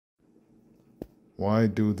Why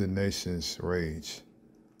do the nations rage,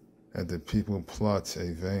 and the people plot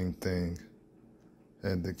a vain thing?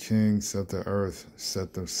 And the kings of the earth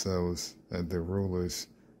set themselves, and the rulers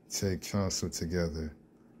take counsel together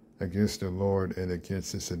against the Lord and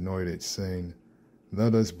against his anointed, saying,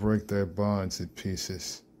 Let us break their bonds in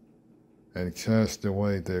pieces, and cast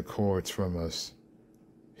away their cords from us.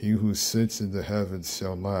 He who sits in the heavens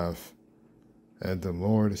shall laugh, and the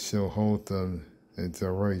Lord shall hold them in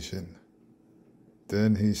derision.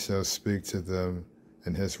 Then he shall speak to them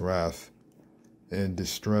in his wrath, and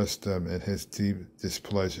distress them in his deep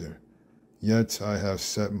displeasure. Yet I have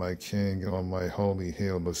set my king on my holy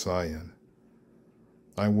hill of Zion.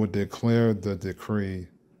 I will declare the decree.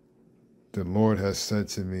 The Lord has said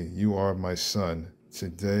to me, You are my son.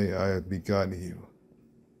 Today I have begotten you.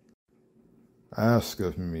 Ask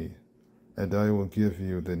of me, and I will give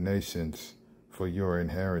you the nations for your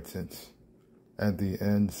inheritance, and the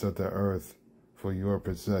ends of the earth for your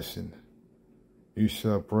possession. You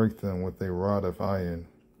shall break them with a rod of iron.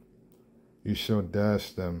 You shall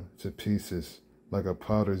dash them to pieces like a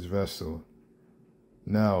potter's vessel.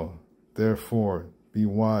 Now, therefore, be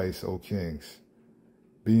wise, O kings.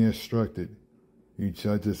 Be instructed, you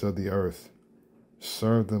judges of the earth.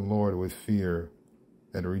 Serve the Lord with fear,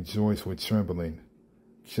 and rejoice with trembling.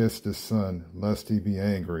 Kiss the Son, lest he be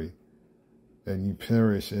angry, and you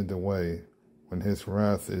perish in the way, when his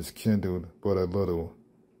wrath is kindled but a little.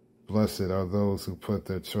 Blessed are those who put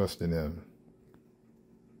their trust in him.